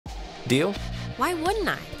Deal? Why wouldn't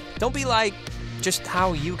I? Don't be like just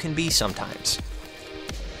how you can be sometimes.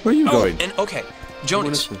 Where are you going? And okay,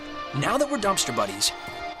 Jonas, now that we're dumpster buddies,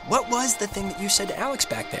 what was the thing that you said to Alex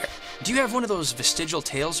back there? Do you have one of those vestigial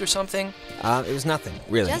tales or something? It was nothing,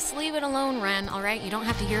 really. Just leave it alone, Ren, all right? You don't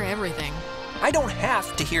have to hear everything. I don't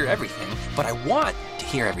have to hear everything, but I want to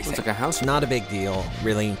hear everything. It's like a house. Not a big deal,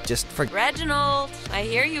 really. Just for... Reginald, I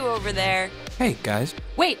hear you over there. Hey, guys.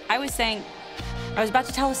 Wait, I was about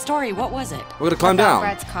to tell a story. What was it? We're gonna climb down.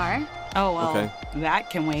 Brad's car. Oh, well, Okay. that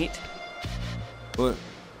can wait. What?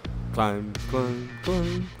 Climb, climb,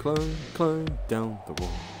 climb, climb, climb down the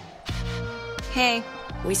wall. Hey.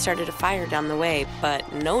 We started a fire down the way,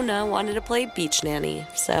 but Nona wanted to play beach nanny,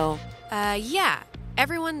 so... Yeah.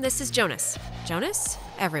 Everyone, this is Jonas. Jonas?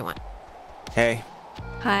 Everyone. Hey.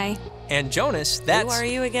 Hi. And Jonas, that's... Who are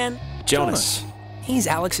you again? Jonas. He's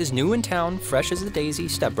Alex's new in town, fresh as a daisy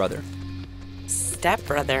stepbrother.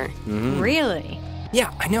 Stepbrother. Really?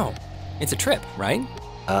 Yeah, I know. It's a trip, right?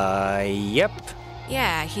 Yep.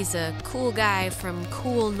 Yeah, he's a cool guy from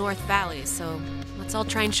cool North Valley, so let's all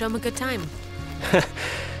try and show him a good time.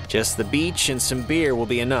 Just the beach and some beer will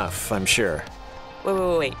be enough, I'm sure.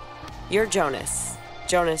 Wait. You're Jonas.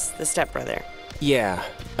 Jonas, the stepbrother. Yeah.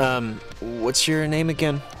 What's your name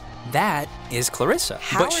again? That is Clarissa.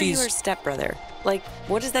 How but are she's... you her stepbrother? Like,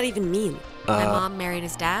 what does that even mean? My mom married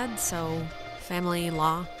his dad, so family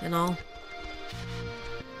law and all.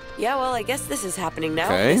 Yeah, well, I guess this is happening now.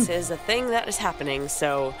 Okay. This is a thing that is happening,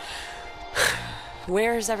 so...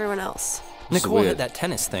 Where's everyone else? Nicole weird. had that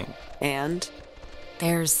tennis thing. And?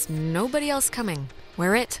 There's nobody else coming.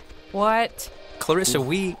 We're it. What? Clarissa,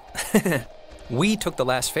 we took the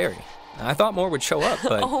last ferry. I thought more would show up,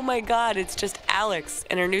 but... Oh my god, it's just Alex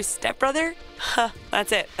and her new stepbrother? Huh,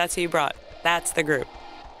 that's it. That's who you brought. That's the group.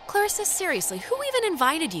 Clarissa, seriously, who even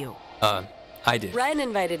invited you? I did. Ren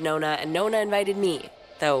invited Nona, and Nona invited me.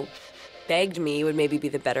 Though, begged me would maybe be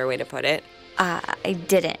the better way to put it. I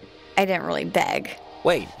didn't. I didn't really beg.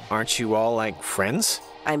 Wait, aren't you all, like, friends?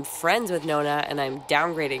 I'm friends with Nona, and I'm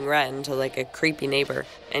downgrading Ren to, like, a creepy neighbor.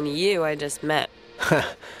 And you I just met.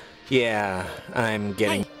 Yeah, I'm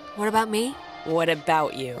getting... Hey, what about me? What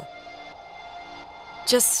about you?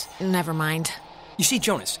 Just never mind. You see,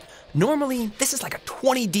 Jonas, normally this is like a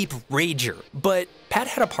 20-deep rager, but Pat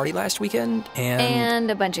had a party last weekend,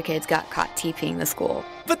 And a bunch of kids got caught TPing the school.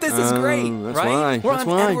 But this is great, that's right? why. We're That's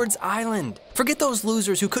on why. Edwards Island. Forget those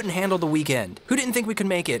losers who couldn't handle the weekend, who didn't think we could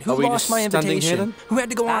make it, who Are we lost just my standing here invitation, then? who had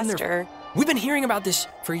to go on there. Faster. We've been hearing about this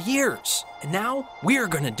for years, and now we're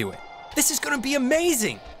gonna do it. This is gonna be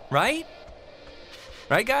amazing, right?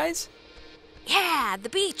 Right, guys? Yeah, the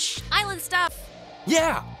beach, island stuff.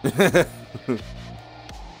 Yeah.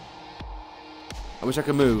 I wish I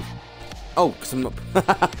could move. Oh, because I'm not...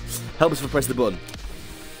 Help us if I press the button.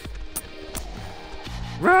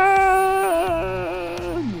 Run!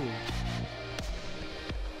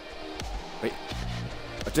 Wait.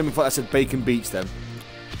 I didn't thought I said Bacon Beach then.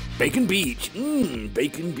 Bacon Beach.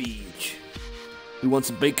 Bacon Beach. Who wants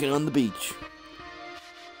some bacon on the beach?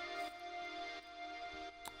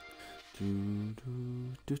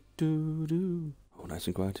 Oh, nice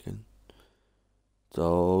and quiet again. It's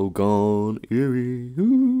all gone eerie.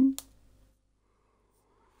 Ooh.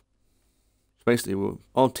 So basically, we're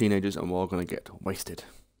all teenagers and we're all going to get wasted.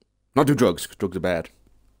 Not do drugs, because drugs are bad.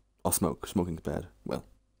 Or smoke. Smoking's bad. Well,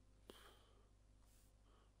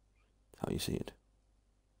 that's how you see it.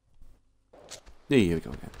 There we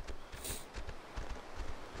go again.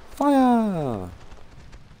 Fire!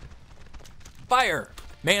 Fire.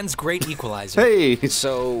 Man's great equalizer. Hey!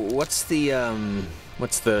 So, what's the,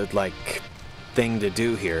 like, thing to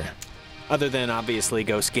do here? Other than, obviously,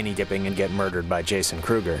 go skinny dipping and get murdered by Jason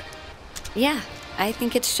Kruger. Yeah, I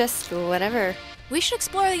think it's just whatever. We should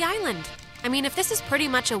explore the island. I mean, if this is pretty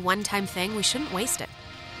much a one-time thing, we shouldn't waste it.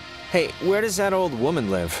 Hey, where does that old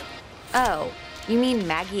woman live? Oh, you mean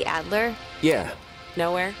Maggie Adler? Yeah.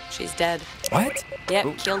 Nowhere. She's dead. What?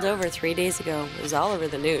 Yep, keeled over 3 days ago. It was all over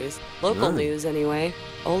the news. Local news, anyway.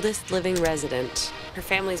 Oldest living resident. Her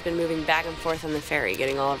family's been moving back and forth on the ferry,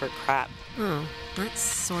 getting all of her crap. Oh, that's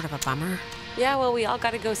sort of a bummer. Yeah, well, we all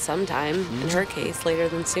gotta go sometime. In her case, later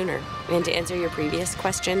than sooner. And to answer your previous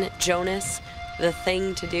question, Jonas, the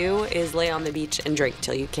thing to do is lay on the beach and drink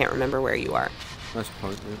till you can't remember where you are. Nice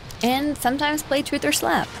point, yeah. And sometimes play Truth or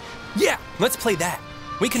Slap. Yeah, let's play that.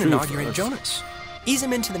 We can Truth inaugurate first. Jonas. Ease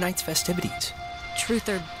him into the night's festivities. Truth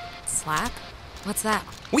or slap? What's that?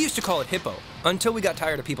 We used to call it hippo, until we got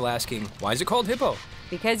tired of people asking, why is it called hippo?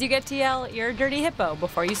 Because you get to yell, "You're a dirty hippo,"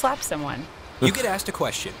 before you slap someone. You get asked a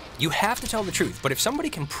question. You have to tell the truth, but if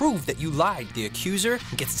somebody can prove that you lied, the accuser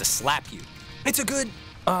gets to slap you. It's a good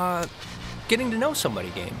getting to know somebody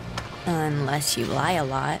game. Unless you lie a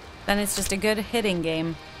lot. Then it's just a good hitting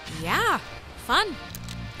game. Yeah, fun.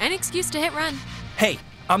 An excuse to hit run. Hey,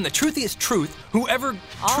 I'm the truthiest truth. Whoever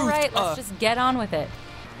All right, let's just get on with it.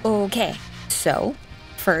 Okay, so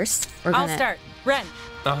first we're gonna. I'll start. Ren,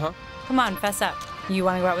 Uh-huh. come on, fess up. You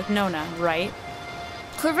want to go out with Nona, right?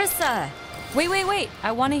 Clarissa. Wait.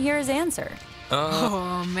 I want to hear his answer.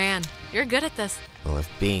 Oh, man. You're good at this. Well, if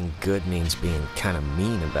being good means being kind of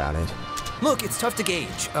mean about it. Look, it's tough to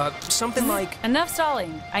gauge. Something like... Enough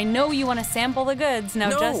stalling. I know you want to sample the goods. Now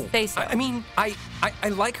no, just say so. I mean, I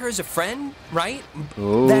like her as a friend, right?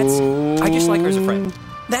 Oh. I just like her as a friend.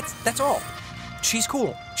 That's all. She's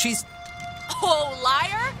cool. She's... Oh,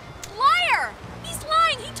 liar? Liar! He's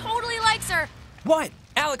lying. He totally likes her. What?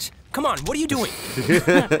 Alex, come on, what are you doing?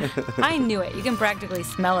 I knew it. You can practically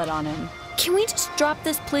smell it on him. Can we just drop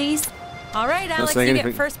this, please? All right, Alex, saying you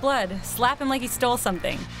anything. get first blood. Slap him like he stole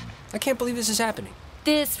something. I can't believe this is happening.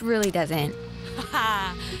 This really doesn't.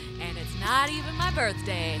 Ha! And it's not even my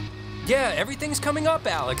birthday. Yeah, everything's coming up,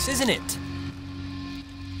 Alex, isn't it?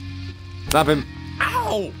 Slap him.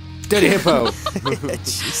 Ow! Dirty hippo.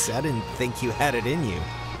 Jeez, I didn't think you had it in you.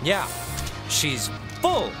 Yeah, she's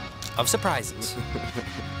full of surprises.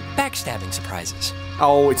 Backstabbing surprises.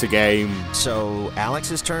 Oh, it's a game. So,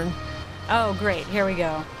 Alex's turn? Oh, great. Here we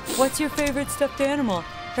go. What's your favorite stuffed animal?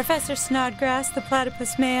 Professor Snodgrass, the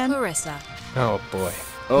platypus man? Clarissa. Oh, boy.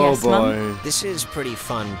 Oh Yes, boy. Mom? This is pretty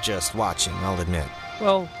fun just watching, I'll admit.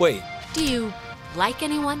 Well, wait. Do you like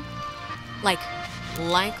anyone? Like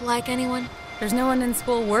anyone? There's no one in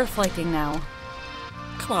school worth liking now.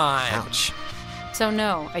 Come on. Ouch. So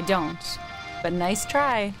no, I don't. But nice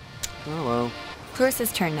try. Oh well.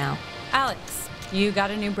 Clarissa's turn now. Alex, you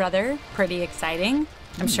got a new brother. Pretty exciting.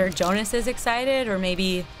 I'm sure Jonas is excited, or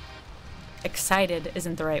maybe excited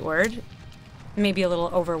isn't the right word. Maybe a little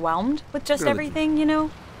overwhelmed with just Really? everything, you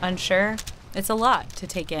know? Unsure. It's a lot to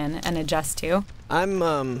take in and adjust to. I'm,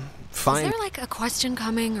 fine. Is there like a question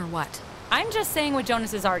coming or what? I'm just saying what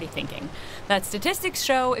Jonas is already thinking. That statistics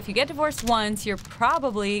show if you get divorced once, you're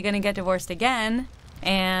probably gonna get divorced again.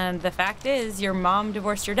 And the fact is, your mom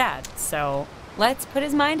divorced your dad. So let's put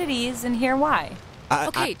his mind at ease and hear why.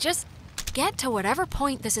 Okay, just get to whatever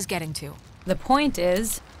point this is getting to. The point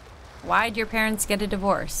is, why'd your parents get a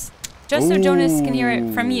divorce? Just so Jonas can hear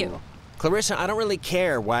it from you. Clarissa, I don't really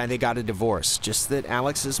care why they got a divorce, just that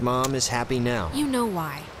Alex's mom is happy now. You know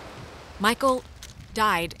why. Michael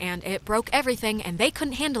died, and it broke everything, and they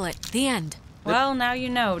couldn't handle it. The end. Well, now you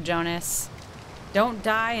know, Jonas. Don't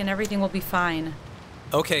die and everything will be fine.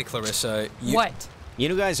 Okay, Clarissa, you... What? You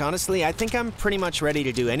know, guys, honestly, I think I'm pretty much ready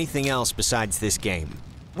to do anything else besides this game.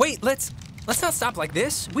 Wait, let's not stop like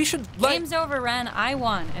this. We should let... Game's over, Ren. I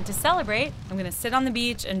won. And to celebrate, I'm gonna sit on the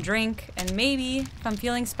beach and drink, and maybe, if I'm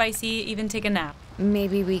feeling spicy, even take a nap.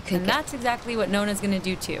 Maybe we could And that's exactly what Nona's gonna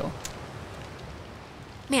do too.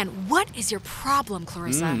 Man, what is your problem,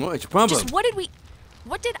 Clarissa? What is your problem? Just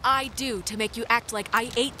what did I do to make you act like I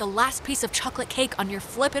ate the last piece of chocolate cake on your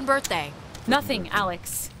flippin' birthday? Nothing,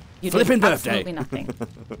 Alex. You Flippin' did birthday. absolutely nothing.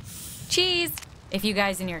 cheese. If you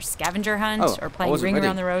guys in your scavenger hunt Oh, or I playing wasn't Ring ready.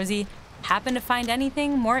 Around the Rosie happen to find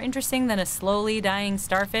anything more interesting than a slowly dying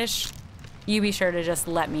starfish, you be sure to just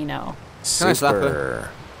let me know. Can I slap her?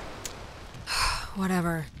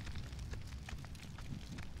 Whatever.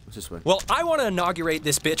 What's this way? Well, I want to inaugurate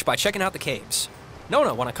this bitch by checking out the caves.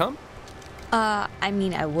 Nona, want to come? I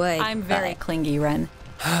mean, I would. I'm very but- clingy, Ren.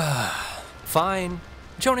 Fine.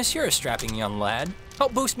 Jonas, you're a strapping young lad.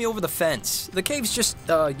 Help boost me over the fence. The cave's just,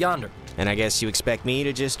 yonder. And I guess you expect me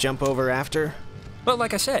to just jump over after? But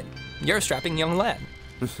like I said, you're a strapping young lad.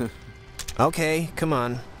 Okay, come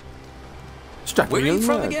on. Strapping Where are you young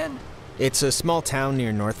from lad. again? It's a small town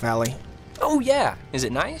near North Valley. Oh, yeah. Is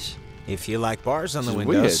it nice? If you like bars on the This is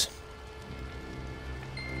windows.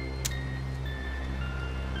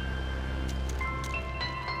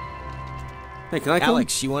 Hey, can I come?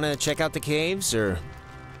 Alex, you want to check out the caves, or?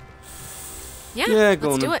 Yeah, Yeah,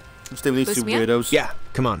 go let's on do then. it. I'm staying with these Boost two me up? weirdos. Yeah,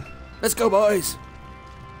 come on. Let's go, boys.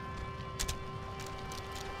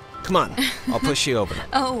 Come on, I'll push you over.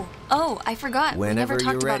 Oh, I forgot. Whenever we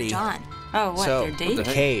never talked you're ready. about John. Oh, what, So, their date? the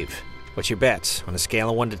heck? cave. What's your bet? On a scale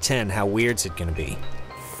of 1 to 10, how weird's it gonna be?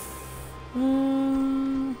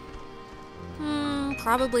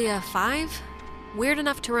 Probably a 5. Weird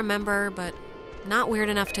enough to remember, but not weird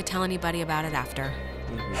enough to tell anybody about it after.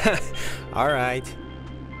 All right.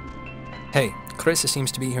 Hey, Clarissa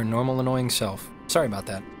seems to be her normal annoying self. Sorry about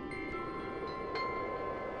that.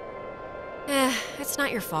 It's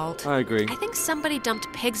not your fault. I agree. I think somebody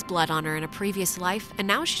dumped pig's blood on her in a previous life, and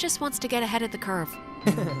now she just wants to get ahead of the curve.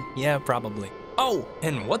 Yeah, probably. Oh,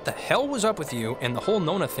 and what the hell was up with you and the whole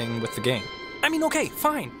Nona thing with the game? I mean, okay,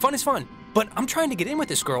 fine, fun is fun, but I'm trying to get in with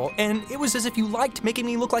this girl, and it was as if you liked making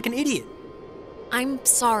me look like an idiot. I'm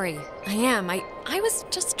sorry. I am. I was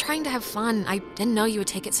just trying to have fun. I didn't know you would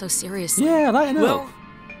take it so seriously. Yeah, I know. Well,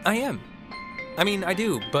 I am. I mean, I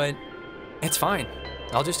do, but it's fine.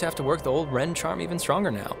 I'll just have to work the old Ren charm even stronger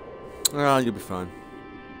now. Ah, you'll be fine.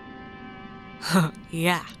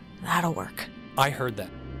 Yeah, that'll work. I heard that.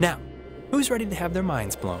 Now, who's ready to have their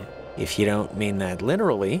minds blown? If you don't mean that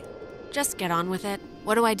literally. Just get on with it.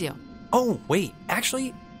 What do I do? Oh, wait,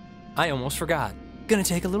 actually, I almost forgot. Gonna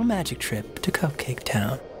take a little magic trip to Cupcake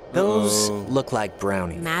Town. Those look like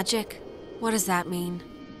brownies. Magic? What does that mean?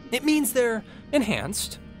 It means they're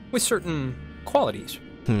enhanced with certain qualities.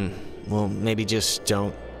 Well, maybe just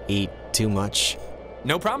don't eat too much.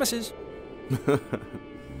 No promises.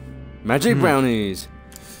 Magic brownies.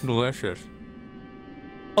 Delicious.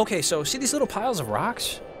 Okay, so see these little piles of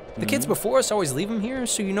rocks? The kids before us always leave them here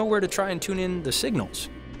so you know where to try and tune in the signals.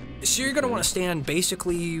 So you're gonna want to stand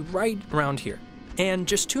basically right around here. And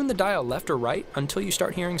just tune the dial left or right until you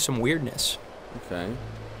start hearing some weirdness. Okay.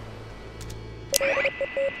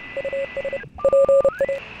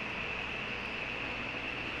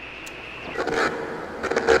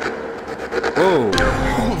 Whoa.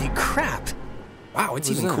 Holy crap! Wow,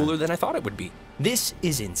 it's even that? cooler than I thought it would be. This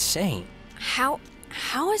is insane. How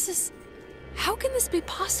is this? How can this be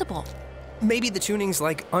possible? Maybe the tuning's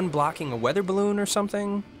like unblocking a weather balloon or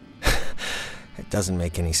something? It doesn't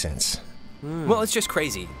make any sense. Well, it's just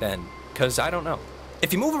crazy then, because I don't know.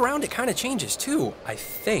 If you move around, it kind of changes too, I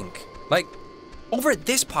think. Like, over at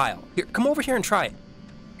this pile. Here, come over here and try it.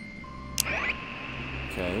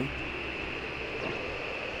 Okay.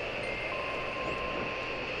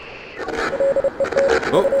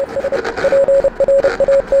 Oh.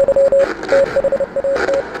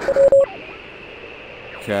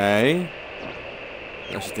 Okay.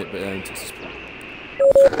 Let's just dip it into this.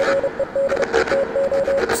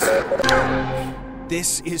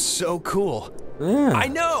 This is so cool. Yeah. I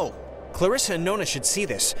know! Clarissa and Nona should see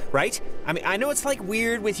this, right? I mean, I know it's like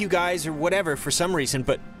weird with you guys or whatever for some reason,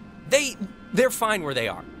 but... They're fine where they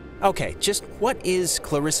are. Okay, just what is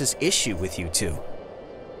Clarissa's issue with you two?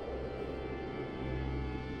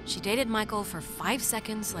 She dated Michael for 5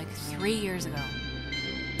 seconds like 3 years ago.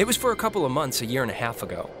 It was for a couple of months, a year and a half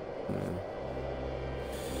ago.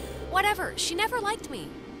 Whatever, she never liked me.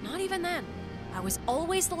 Not even then. I was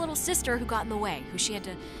always the little sister who got in the way, who she had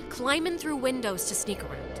to climb in through windows to sneak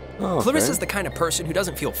around. Oh, okay. Clarissa's the kind of person who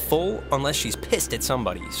doesn't feel full unless she's pissed at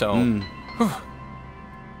somebody, so...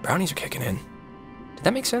 Brownies are kicking in. Did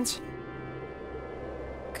that make sense?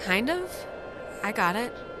 Kind of. I got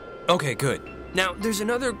it. Okay, good. Now, there's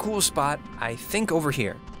another cool spot, I think over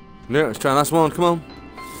here. Yeah, let's try the last one. Come on.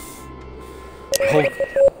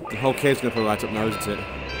 The whole cave's gonna put right up now, isn't it?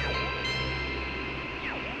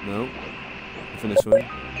 No. Nothing this way.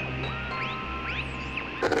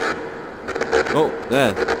 Oh,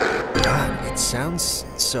 there. God, it sounds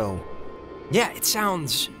so... Yeah, it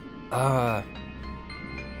sounds...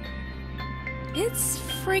 It's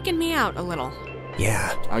freaking me out a little.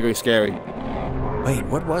 Yeah. I go scary. Wait,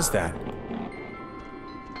 what was that?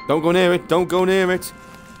 Don't go near it. Don't go near it.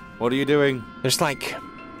 What are you doing? There's like...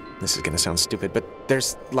 This is gonna sound stupid, but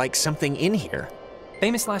there's like something in here.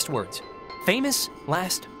 Famous last words. Famous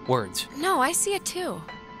last words. No, I see it too.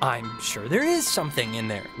 I'm sure there is something in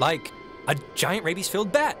there, like a giant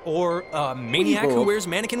rabies-filled bat, or a maniac who Cool. wears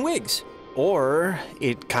mannequin wigs. Or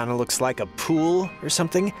it kind of looks like a pool or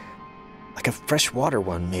something. Like a freshwater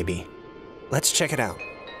one, maybe. Let's check it out.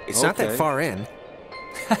 It's not that Okay. far in.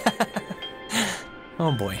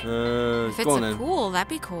 Oh boy. If it's go on a then. pool, that'd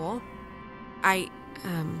be cool. I,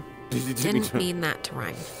 didn't mean that to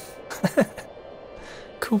rhyme.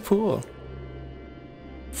 Cool pool.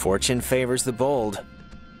 Fortune favors the bold.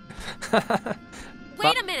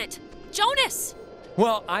 Wait a minute! Jonas!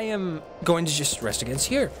 Well, I am going to just rest against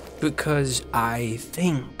here, because I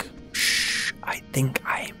think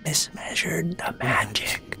I mismeasured the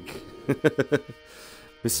magic.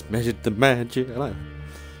 Mismeasured the magic. I like it.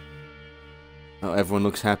 Oh, everyone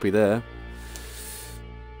looks happy there.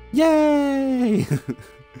 Yay!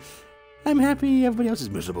 I'm happy. Everybody else is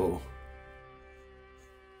miserable.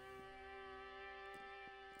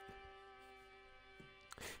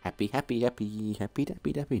 Happy, happy, happy, happy,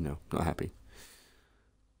 happy, happy. No, not happy.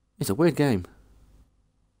 It's a weird game.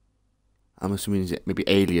 I'm assuming it's maybe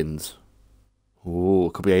aliens. Oh,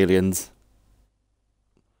 it could be aliens.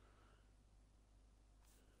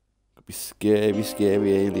 Could be scary,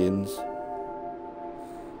 scary aliens.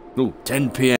 Ooh, 10 p.m.